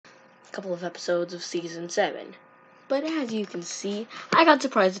couple of episodes of Season 7. But as you can see, I got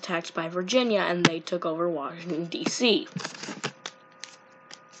surprise attacked by Virginia and they took over Washington, D.C.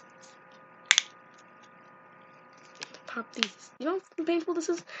 Pop these. You know how painful this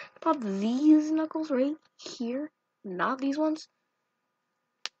is? Pop these knuckles right here, not these ones.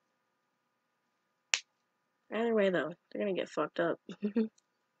 Either way, though, they're gonna get fucked up.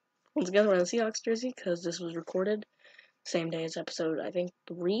 Once again, we're in the Seahawks jersey because this was recorded same day as episode, I think,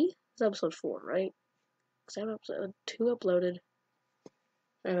 3? It's episode 4, right? Because I have episode 2 uploaded.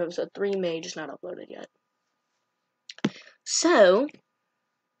 I have episode 3 May, just not uploaded yet. So,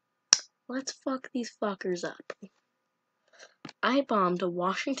 let's fuck these fuckers up. I bombed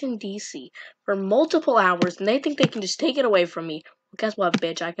Washington, D.C. for multiple hours, and they think they can just take it away from me. Well, guess what,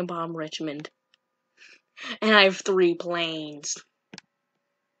 bitch? I can bomb Richmond. And I have 3 planes.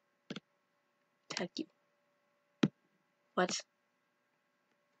 Attack you. What?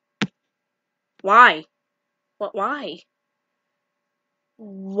 Why? What? Why?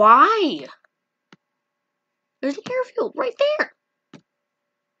 Why? There's an airfield right there.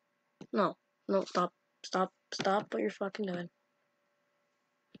 No, stop what you're fucking doing.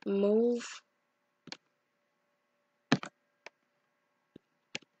 Move.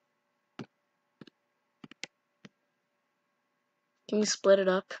 Can we split it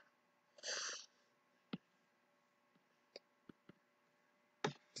up?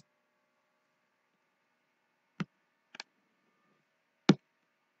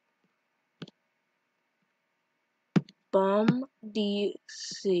 Bomb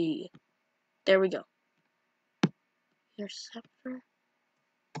DC. There we go. Interceptor.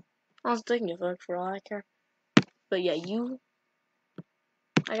 I was thinking of it for all I care. But yeah,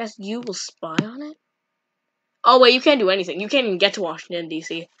 I guess you will spy on it? Oh wait, you can't do anything. You can't even get to Washington,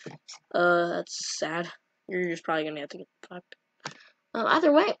 D.C. That's sad. You're just probably gonna have to get fucked.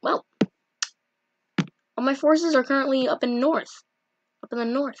 Either way, well, all my forces are currently up in the north.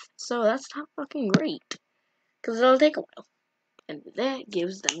 So that's not fucking great. Because it'll take a while. And that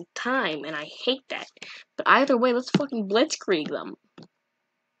gives them time, and I hate that. But either way, let's fucking blitzkrieg them.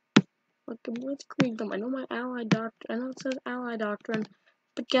 Fucking blitzkrieg them. I know my ally doctrine. I know it says ally doctrine,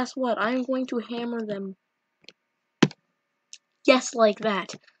 but guess what? I'm going to hammer them. Yes, like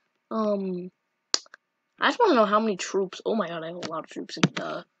that. I just want to know how many troops. Oh my god, I have a lot of troops in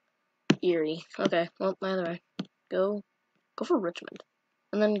Erie. Okay, well, either way, go for Richmond,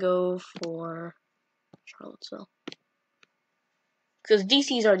 and then go for Charlottesville. Because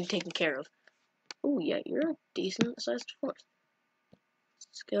DC's already taken care of. Oh, yeah, you're a decent-sized force.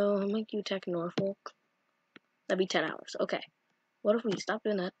 Let's go and make you attack Norfolk. That'd be 10 hours. Okay. What if we stop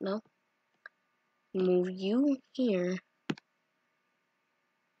doing that? No. Move you here.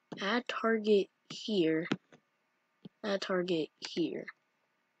 Add target here. Add target here.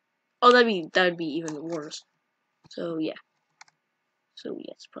 Oh, that'd be even worse. So, yeah. So,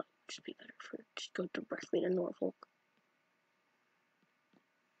 yeah, it's probably just be better for just go directly to Norfolk.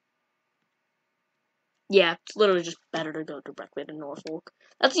 Yeah, it's literally just better to go directly to Norfolk.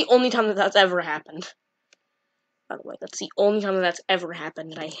 That's the only time that's ever happened. By the way, that's the only time that's ever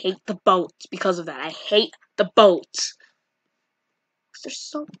happened, and I hate the boats because of that. I hate the boats. Because they're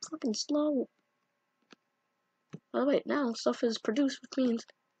so fucking slow. By the way, now stuff is produced, which means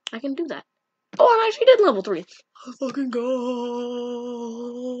I can do that. Oh, I actually did level 3. Let's fucking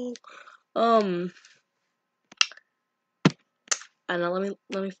go. I know,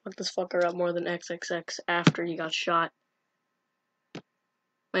 let me fuck this fucker up more than XXX after he got shot. Am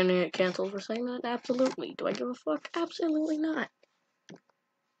I gonna get canceled for saying that? Absolutely. Do I give a fuck? Absolutely not.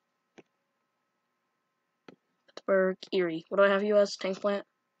 Pittsburgh, Erie. What do I have you as? Tank plant?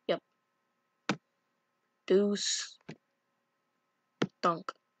 Yep. Deuce.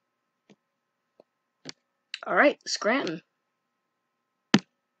 Dunk. Alright, Scranton.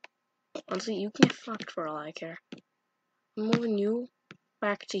 Honestly, you can get fucked for all I care. I'm moving you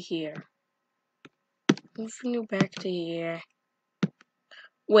back to here. Moving you back to here.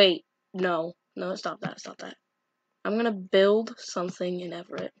 Wait, no. No, stop that. I'm gonna build something in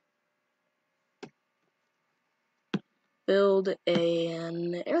Everett. Build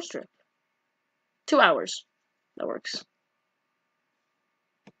an airstrip. 2 hours. That works.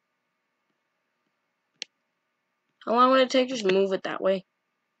 How long would it take? Just move it that way.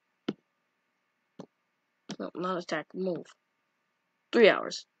 No, not attack. Move. 3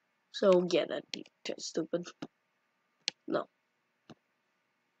 hours. So, yeah, that'd be stupid. No.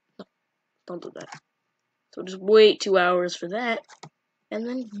 Don't do that. So just wait 2 hours for that. And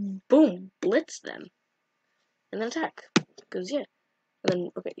then, boom, blitz them. And then attack. Because, yeah. And then,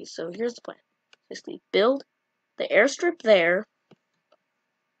 okay, so here's the plan. Basically, build the airstrip there.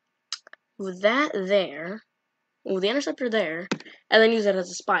 Move that there. Move the interceptor there. And then use it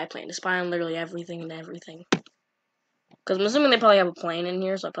as a spy plane to spy on literally everything and everything. Because I'm assuming they probably have a plane in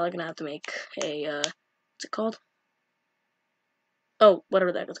here, so I'm probably going to have to make a, what's it called? Oh,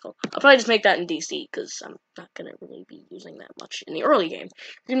 whatever the heck it's called. I'll probably just make that in DC, because I'm not going to really be using that much in the early game.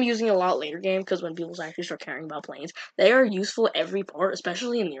 I'm going to be using it a lot later game, because when people actually start caring about planes, they are useful every part,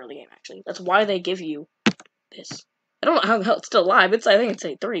 especially in the early game, actually. That's why they give you this. I don't know how the hell it's still alive. I think it's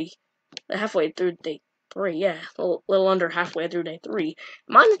day 3. Halfway through day 3, yeah. A little under halfway through day 3.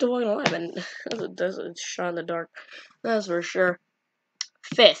 Mine's still alive, and that's a shot in the dark. That's for sure.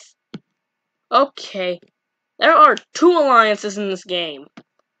 5th. Okay. There are 2 alliances in this game.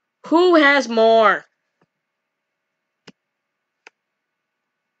 Who has more?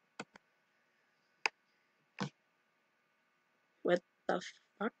 What the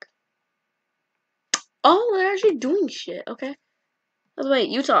fuck? Oh, they're actually doing shit. Okay. By the way,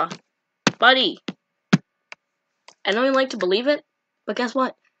 Utah. Buddy. I know you like to believe it, but guess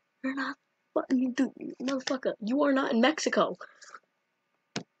what? You're not. What you do, motherfucker? You are not in Mexico.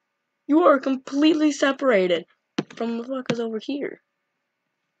 You are completely separated from the fuckers over here.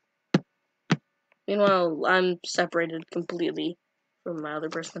 Meanwhile, I'm separated completely from my other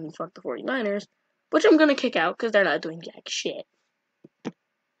person who fucked the 49ers, which I'm gonna kick out because they're not doing jack shit.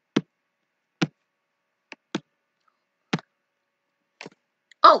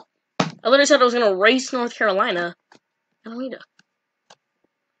 Oh! I literally said I was gonna race North Carolina. I don't need to.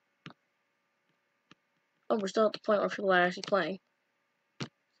 Oh, we're still at the point where people are actually playing.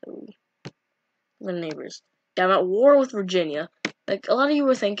 So, the neighbors. Yeah, I'm at war with Virginia. Like, a lot of you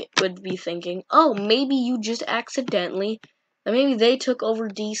would be thinking, oh, maybe you just accidentally, and maybe they took over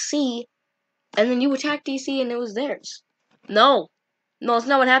DC, and then you attacked DC and it was theirs. No. No, that's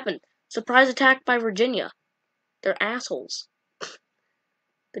not what happened. Surprise attack by Virginia. They're assholes.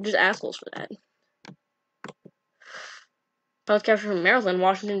 They're just assholes for that. If I was captured from Maryland,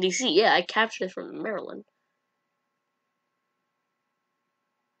 Washington, D.C., yeah, I captured it from Maryland.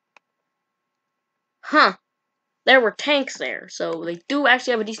 Huh. There were tanks there, so they do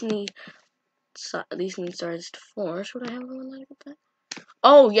actually have a decently sized force. Would I have one like that?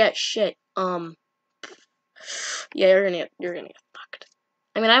 Oh, yeah, shit. Yeah, you're gonna get fucked.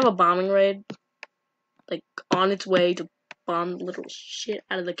 I mean, I have a bombing raid, like, on its way to bomb the little shit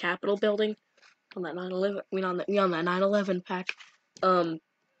out of the Capitol building. On that 9/11, I mean, on that 9/11 pack.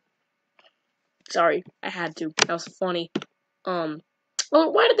 Sorry, I had to. That was funny. Well,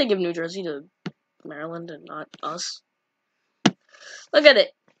 why did they give New Jersey to Maryland and not us? Look at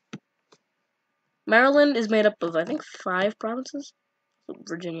it. Maryland is made up of, I think, 5 provinces.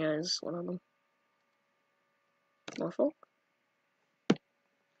 Virginia is one of them. Norfolk.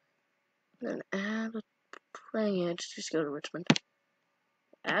 And then add a plane. Just go to Richmond.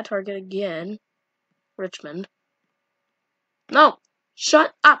 Add target again. Richmond. No!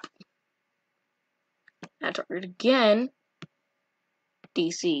 Shut up! Add target again.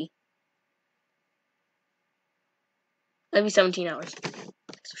 DC. That'd be 17 hours.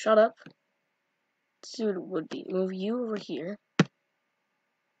 So shut up. Let's see what it would be. Move you over here.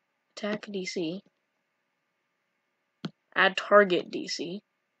 Attack DC. Add target DC.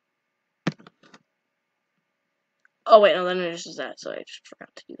 Oh wait, no, then it just is that, so I just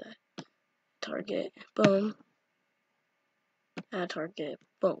forgot to do that. Target, boom. Add target,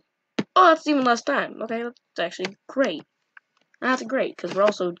 boom. Oh, that's even less time. Okay, that's actually great. That's great, because we're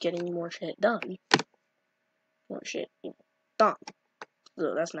also getting more shit done. More shit done.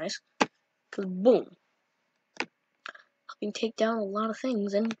 So that's nice. Because boom. Helping take down a lot of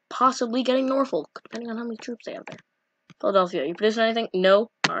things and possibly getting Norfolk, depending on how many troops they have there. Philadelphia, you producing anything? No?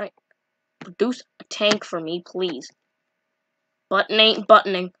 Alright. Produce a tank for me, please. Button ain't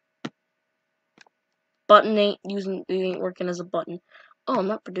buttoning. Button ain't working as a button. Oh, I'm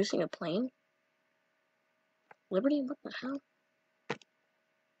not producing a plane? Liberty? What the hell?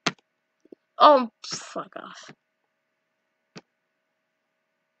 Oh, fuck off.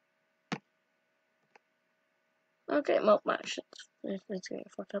 Okay, well, my shit. It's getting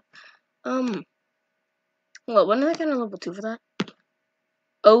fucked up. Well, when did I get a level 2 for that?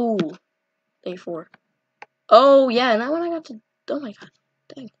 Oh, day 4. Oh, yeah, and that one I got to. Oh my god,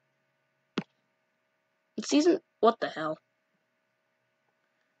 dang. In season. What the hell?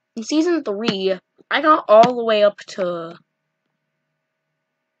 In season 3, I got all the way up to.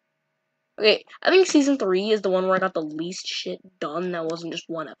 Okay, I think season 3 is the one where I got the least shit done that wasn't just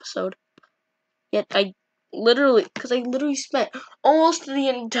one episode. Yet I literally spent almost the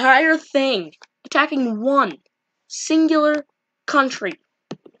entire thing attacking one singular country.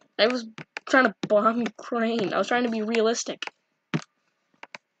 I was trying to bomb Ukraine. I was trying to be realistic.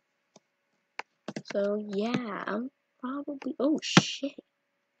 So yeah, I'm probably. Oh shit!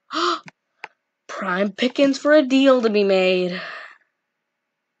 Prime pickings for a deal to be made.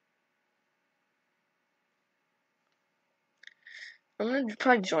 I'm gonna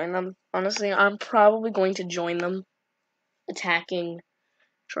probably join them. Honestly, I'm probably going to join them, attacking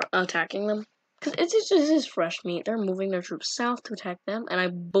them, because it's just fresh meat. They're moving their troops south to attack them, and I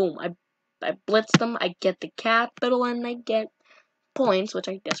blitz them. I get the capital, and I get points, which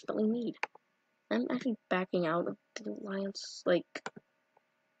I desperately need. I'm actually backing out of the alliance. Like,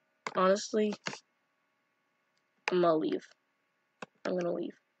 honestly, I'm gonna leave. I'm gonna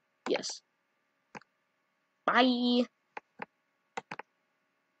leave. Yes. Bye.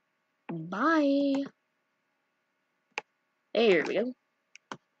 Bye. There we go.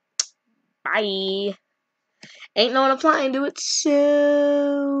 Bye. Ain't no one applying to it,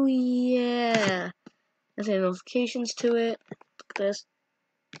 so yeah. There's any notifications to it. Look at this.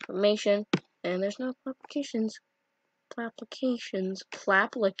 Information. And there's no applications. Applications.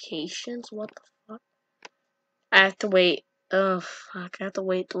 What the fuck? I have to wait. Oh fuck, I have to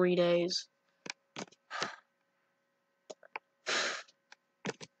wait 3 days.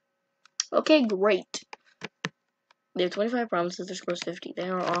 Okay, great. They have 25 provinces, their score's 50. They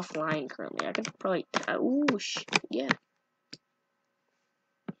are offline currently. I could probably. Ooh, shit, yeah.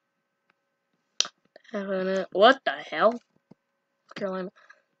 What the hell? Carolina.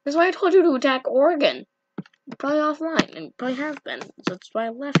 That's why I told you to attack Oregon. You're probably offline, and you probably have been. So that's why I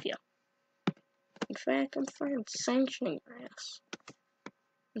left you. In fact, I'm fucking sanctioning your ass.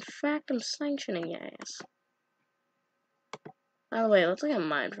 In fact, I'm sanctioning your ass. By the way, let's look at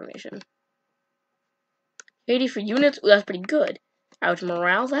my information. 80 for units, ooh, that's pretty good. Ouch,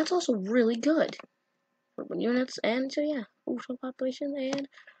 morale, that's also really good. For units, and so yeah. Ooh, total population, and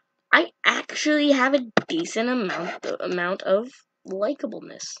I actually have a decent amount of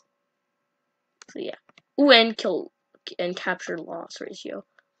likableness. So yeah. Ooh, and capture loss ratio.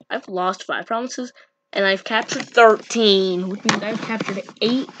 I've lost 5 provinces, and I've captured 13, which means I've captured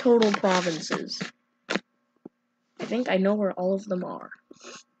 8 total provinces. I think I know where all of them are.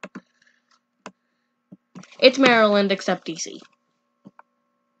 It's Maryland, except DC.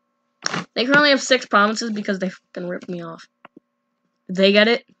 They currently have 6 provinces because they fucking ripped me off. Did they get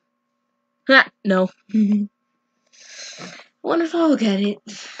it? No. I wonder if I'll get it.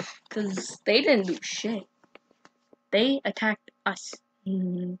 Because they didn't do shit. They attacked us.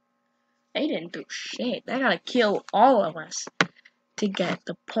 They didn't do shit. They gotta kill all of us to get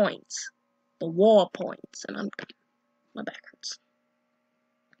the points. The war points. And I'm done. My back hurts.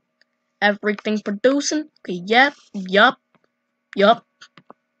 Everything producing? Okay, yep.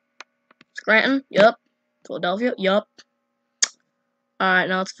 Scranton? Yup. Philadelphia? Yup. Alright,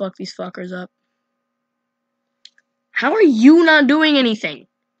 now let's fuck these fuckers up. How are you not doing anything?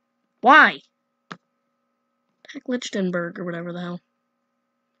 Why? Attack Lichtenberg or whatever the hell.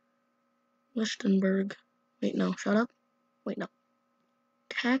 Lichtenberg. Wait, no. Shut up. Wait, no.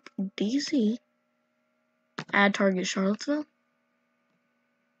 Attack DC. Add target Charlottesville.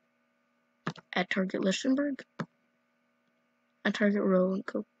 Add target Lichtenberg. Add target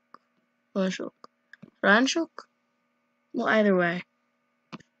Roanoke. Ranchok? Well, either way.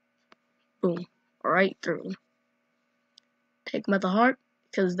 Boom. Right through. Take them at the heart,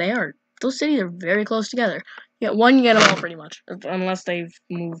 because those cities are very close together. You get one, you get them all pretty much. Unless they've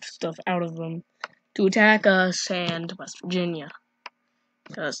moved stuff out of them to attack us and West Virginia.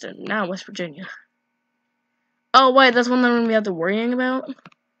 Because they're now West Virginia. Oh, wait, that's one that I'm going to have to worrying about?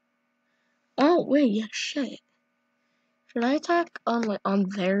 Oh, wait, yeah, shit. Should I attack on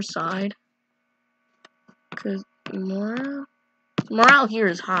their side? Because morale here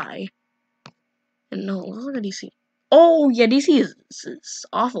is high. And no, let's look at DC. Oh, yeah, DC is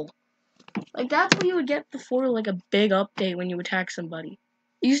awful. Like, that's what you would get before, like, a big update when you attack somebody.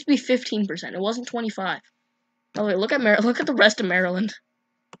 It used to be 15%. It wasn't 25. Oh, wait, look at the rest of Maryland.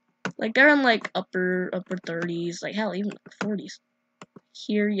 Like, they're in, like, upper 30s. Like, hell, even like 40s.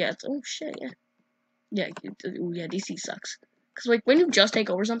 Here, yeah, oh, shit, yeah. Yeah, DC sucks. Because, like, when you just take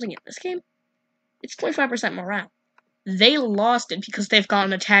over something in this game, it's 25% morale. They lost it because they've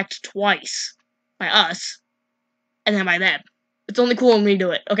gotten attacked twice. By us. And then by them. It's only cool when we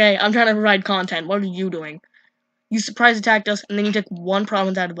do it, okay? I'm trying to provide content. What are you doing? You surprise attacked us, and then you took 1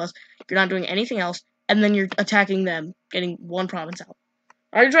 province out of us. You're not doing anything else, and then you're attacking them, getting 1 province out.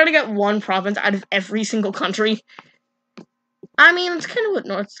 Are you trying to get 1 province out of every single country? I mean, it's kind of what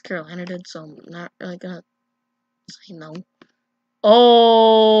North Carolina did, so I'm not really gonna say no.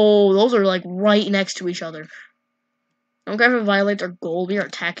 Oh, those are, like, right next to each other. I don't care if it violates our goal, we are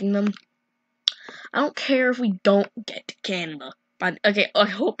attacking them. I don't care if we don't get to Canada. Okay, I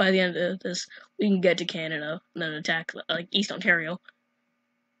hope by the end of this we can get to Canada and then attack like East Ontario.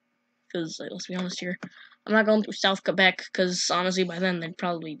 Because let's be honest here, I'm not going through South Quebec because honestly by then they'd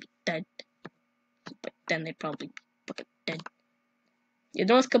probably be dead. But then they'd probably be fucking dead. Yeah,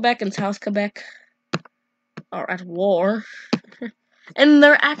 North Quebec and South Quebec are at war, and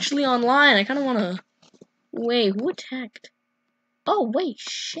they're actually online. I kind of want to. Wait, who attacked? Oh wait,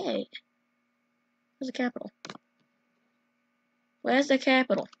 shit. Where's the capital? Where's the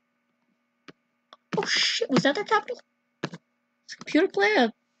capital? Oh shit, was that their capital? It's a computer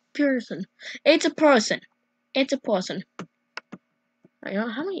player, person. It's a person. It's a person. Right,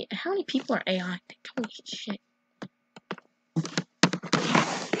 how many people are AI? Holy shit.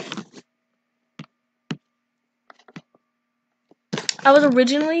 I was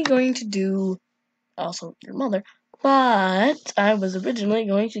originally going to do also your mother, but I was originally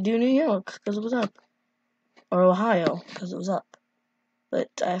going to do New York because it was up, or Ohio because it was up. But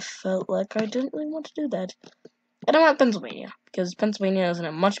I felt like I didn't really want to do that. And I want Pennsylvania because Pennsylvania is in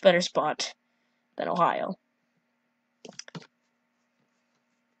a much better spot than Ohio.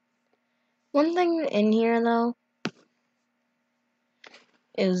 One thing in here though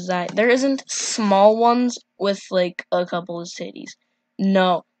is that there isn't small ones with like a couple of cities.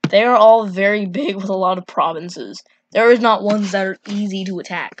 No, they are all very big with a lot of provinces. There is not ones that are easy to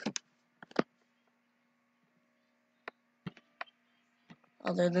attack.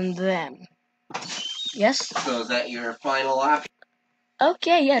 Other than them. Yes? So is that your final option?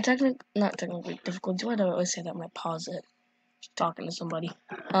 Okay, yeah, not technically difficult. Why do I always say that when I pause it? Just talking to somebody.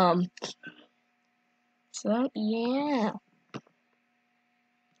 So, yeah.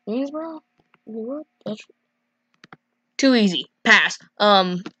 Greensboro? What? That's too easy. Pass.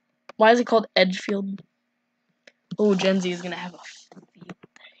 Why is it called Edgefield? Oh, Gen Z is gonna have a field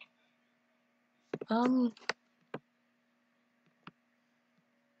day.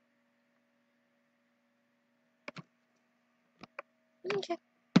 Okay.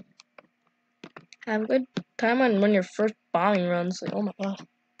 Have a good time on when your first bombing runs. Like, oh my god.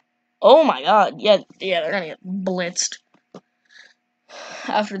 Oh my god. Yeah, they're gonna get blitzed.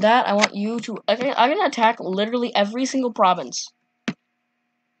 After that, I want you to. I'm gonna attack literally every single province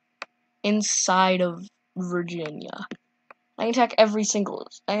inside of Virginia. I can attack every single.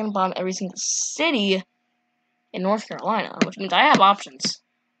 I can bomb every single city in North Carolina, which means I have options.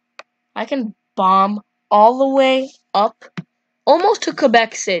 I can bomb all the way up, almost to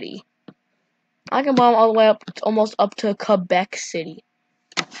Quebec City. I can bomb all the way up, almost up to Quebec City.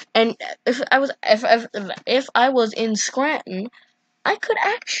 And if I was in Scranton, I could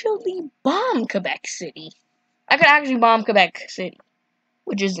actually bomb Quebec City. I could actually bomb Quebec City,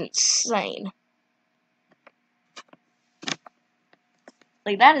 which is insane.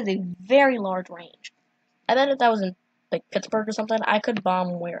 Like, that is a very large range. I bet if that was in, like, Pittsburgh or something, I could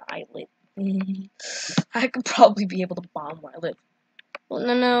bomb where I live. I could probably be able to bomb where I live. Well,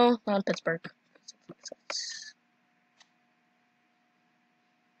 no, not Pittsburgh.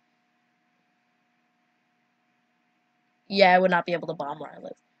 Yeah, I would not be able to bomb where I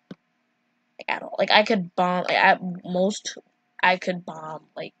live. Like, at all. Like, I could bomb, like, at most, I could bomb,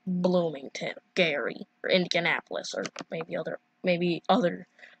 like, Bloomington, Gary, or Indianapolis, or maybe other.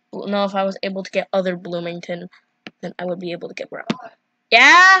 No, if I was able to get other Bloomington, then I would be able to get where I'm.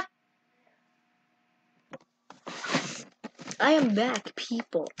 Yeah? I am back,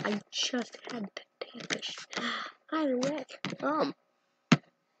 people. I just had to take a Hi, Rick.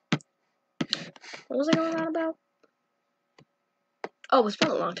 What was I going on about? Oh, it's been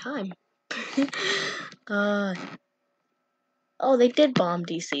a long time. Oh, they did bomb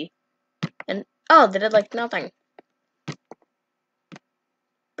DC. And, oh, they did, like, nothing.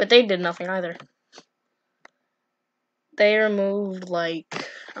 But they did nothing either. They removed, like,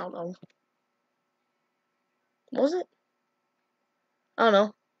 I don't know. What was it? I don't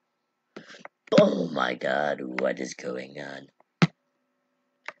know. Oh my god, what is going on?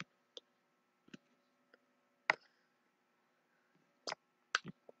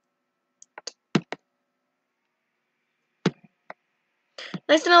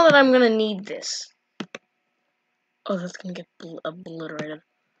 Nice to know that I'm gonna need this. Oh, that's gonna get obliterated.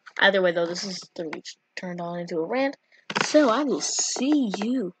 Either way, though, this is turned on into a rant. So I will see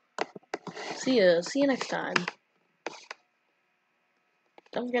you. See you next time.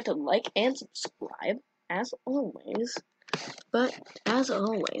 Don't forget to like and subscribe, as always. But as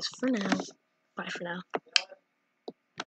always, for now, bye for now.